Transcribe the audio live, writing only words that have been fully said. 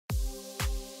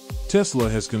Tesla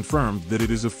has confirmed that it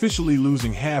is officially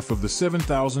losing half of the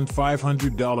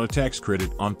 $7,500 tax credit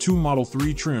on two Model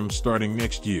 3 trims starting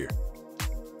next year.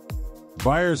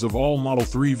 Buyers of all Model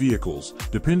 3 vehicles,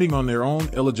 depending on their own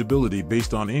eligibility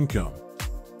based on income,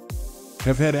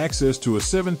 have had access to a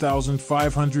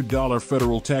 $7,500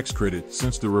 federal tax credit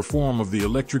since the reform of the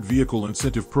Electric Vehicle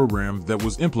Incentive Program that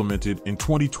was implemented in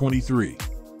 2023.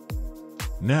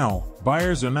 Now,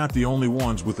 buyers are not the only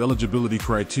ones with eligibility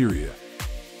criteria.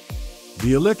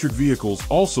 The electric vehicles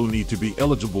also need to be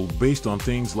eligible based on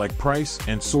things like price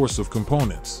and source of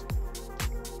components.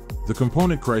 The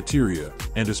component criteria,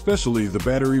 and especially the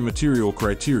battery material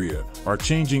criteria, are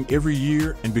changing every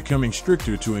year and becoming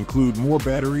stricter to include more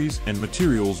batteries and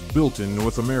materials built in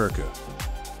North America.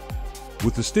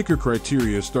 With the sticker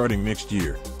criteria starting next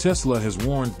year, Tesla has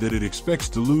warned that it expects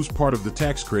to lose part of the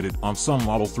tax credit on some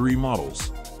Model 3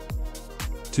 models.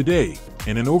 Today,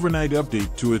 in an overnight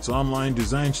update to its online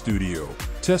design studio,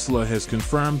 Tesla has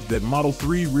confirmed that Model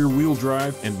 3 rear-wheel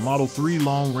drive and Model 3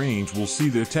 long range will see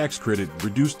their tax credit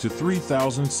reduced to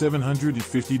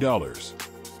 $3,750.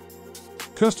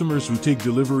 Customers who take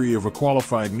delivery of a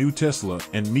qualified new Tesla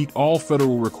and meet all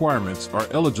federal requirements are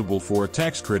eligible for a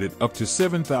tax credit up to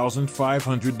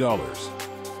 $7,500.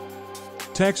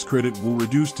 Tax credit will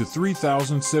reduce to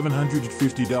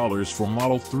 $3,750 for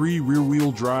Model 3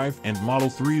 rear-wheel drive and Model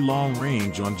 3 long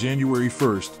range on January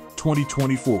 1,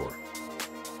 2024.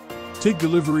 Take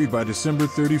delivery by December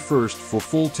 31st for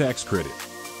full tax credit.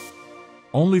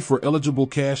 Only for eligible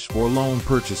cash or loan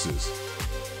purchases.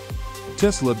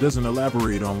 Tesla doesn't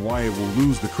elaborate on why it will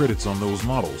lose the credits on those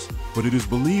models, but it is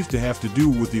believed to have to do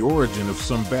with the origin of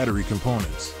some battery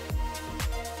components.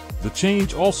 The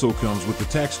change also comes with the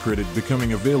tax credit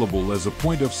becoming available as a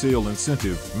point-of-sale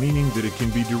incentive, meaning that it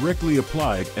can be directly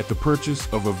applied at the purchase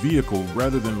of a vehicle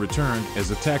rather than returned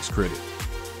as a tax credit.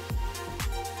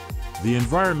 The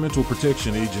Environmental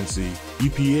Protection Agency,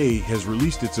 EPA, has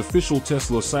released its official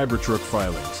Tesla Cybertruck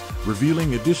filings,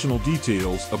 revealing additional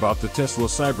details about the Tesla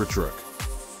Cybertruck.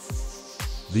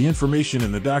 The information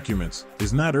in the documents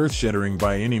is not earth-shattering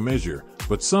by any measure,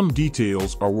 but some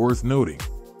details are worth noting.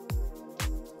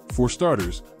 For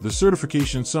starters, the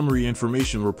Certification Summary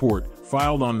Information Report,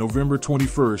 filed on November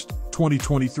 21,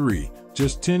 2023,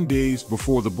 just 10 days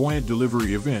before the buoyant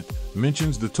delivery event,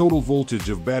 mentions the total voltage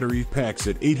of battery packs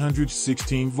at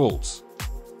 816 volts.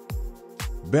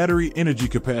 Battery energy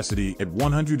capacity at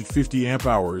 150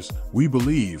 amp-hours, we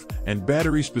believe, and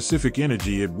battery-specific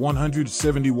energy at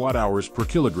 170 watt-hours per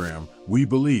kilogram, we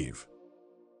believe.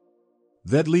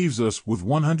 That leaves us with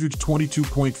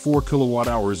 122.4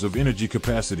 kilowatt-hours of energy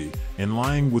capacity, in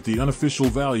line with the unofficial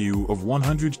value of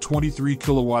 123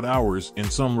 kilowatt-hours in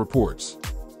some reports.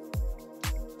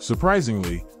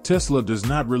 Surprisingly, Tesla does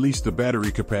not release the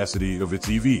battery capacity of its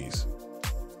EVs.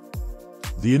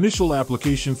 The initial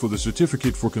application for the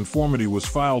certificate for conformity was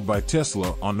filed by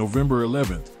Tesla on November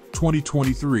 11,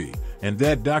 2023, and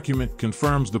that document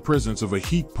confirms the presence of a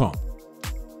heat pump.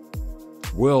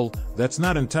 Well, that's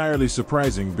not entirely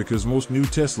surprising because most new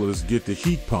Teslas get the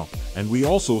heat pump, and we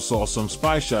also saw some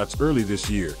spy shots early this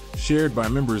year, shared by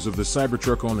members of the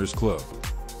Cybertruck Owners Club,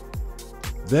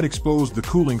 that exposed the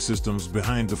cooling systems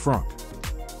behind the frunk.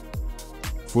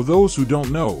 For those who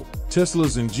don't know,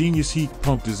 Tesla's ingenious heat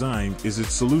pump design is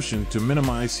its solution to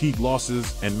minimize heat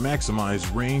losses and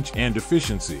maximize range and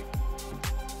efficiency.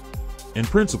 In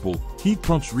principle, heat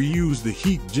pumps reuse the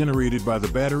heat generated by the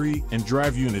battery and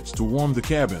drive units to warm the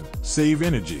cabin, save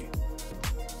energy,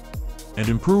 and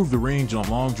improve the range on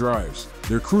long drives.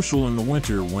 They're crucial in the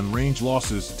winter when range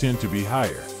losses tend to be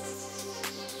higher.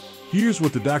 Here's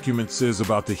what the document says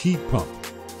about the heat pump.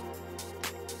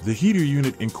 The heater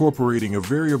unit, incorporating a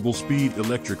variable speed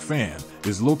electric fan,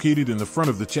 is located in the front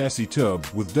of the chassis tub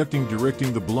with ducting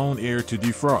directing the blown air to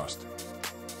defrost.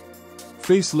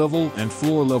 Face level and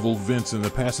floor level vents in the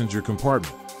passenger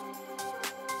compartment.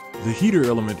 The heater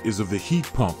element is of the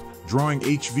heat pump, drawing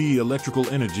HV electrical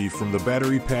energy from the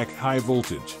battery pack high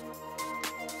voltage.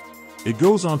 It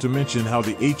goes on to mention how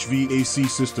the HVAC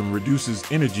system reduces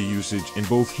energy usage in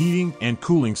both heating and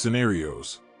cooling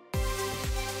scenarios.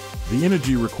 The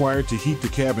energy required to heat the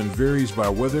cabin varies by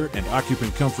weather and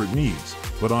occupant comfort needs,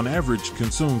 but on average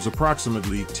consumes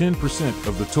approximately 10%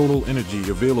 of the total energy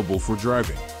available for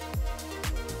driving.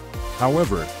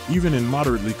 However, even in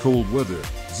moderately cold weather,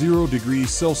 0 degrees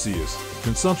Celsius,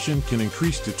 consumption can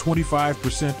increase to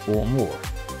 25% or more.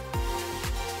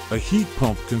 A heat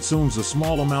pump consumes a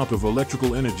small amount of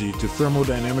electrical energy to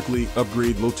thermodynamically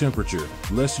upgrade low temperature,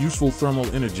 less useful thermal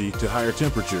energy to higher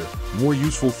temperature, more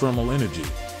useful thermal energy,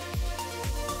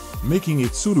 making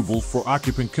it suitable for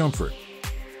occupant comfort.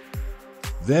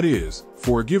 That is,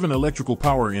 for a given electrical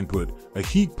power input, a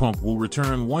heat pump will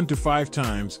return 1 to 5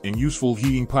 times in useful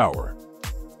heating power.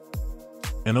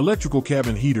 An electrical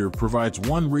cabin heater provides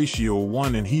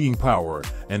 1:1 in heating power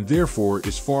and therefore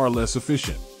is far less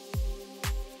efficient.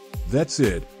 That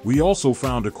said, we also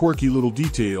found a quirky little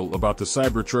detail about the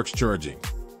Cybertruck's charging.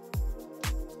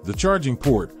 The charging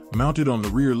port, mounted on the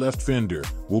rear left fender,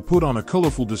 will put on a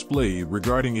colorful display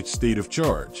regarding its state of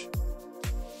charge.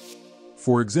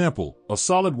 For example, a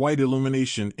solid white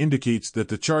illumination indicates that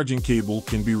the charging cable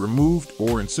can be removed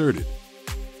or inserted.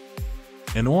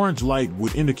 An orange light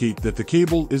would indicate that the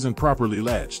cable isn't properly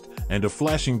latched, and a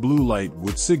flashing blue light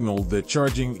would signal that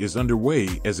charging is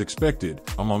underway as expected,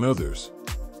 among others.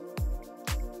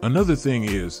 Another thing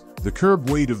is, the curb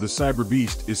weight of the Cyber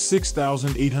Beast is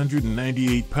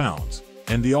 6,898 pounds,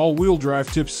 and the all-wheel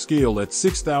drive tips scale at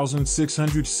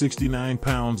 6,669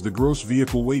 pounds. The gross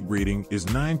vehicle weight rating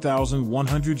is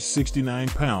 9,169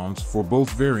 pounds for both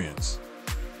variants.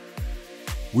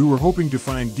 We were hoping to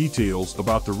find details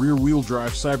about the rear-wheel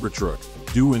drive Cybertruck,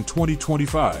 due in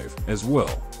 2025, as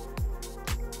well.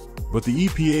 But the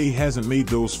EPA hasn't made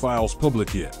those files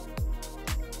public yet.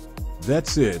 That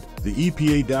said, the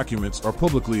EPA documents are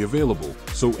publicly available,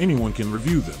 so anyone can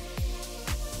review them.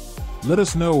 Let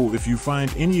us know if you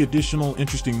find any additional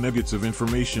interesting nuggets of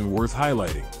information worth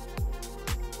highlighting.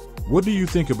 What do you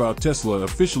think about Tesla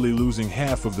officially losing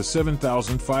half of the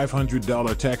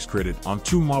 $7,500 tax credit on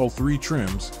 2 Model 3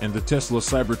 trims and the Tesla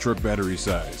Cybertruck Battery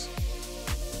Size?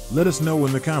 Let us know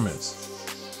in the comments.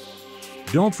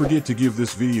 Don't forget to give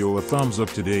this video a thumbs up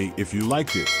today if you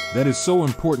liked it. That is so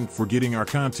important for getting our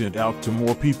content out to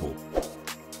more people.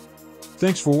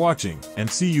 Thanks for watching, and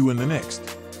see you in the next.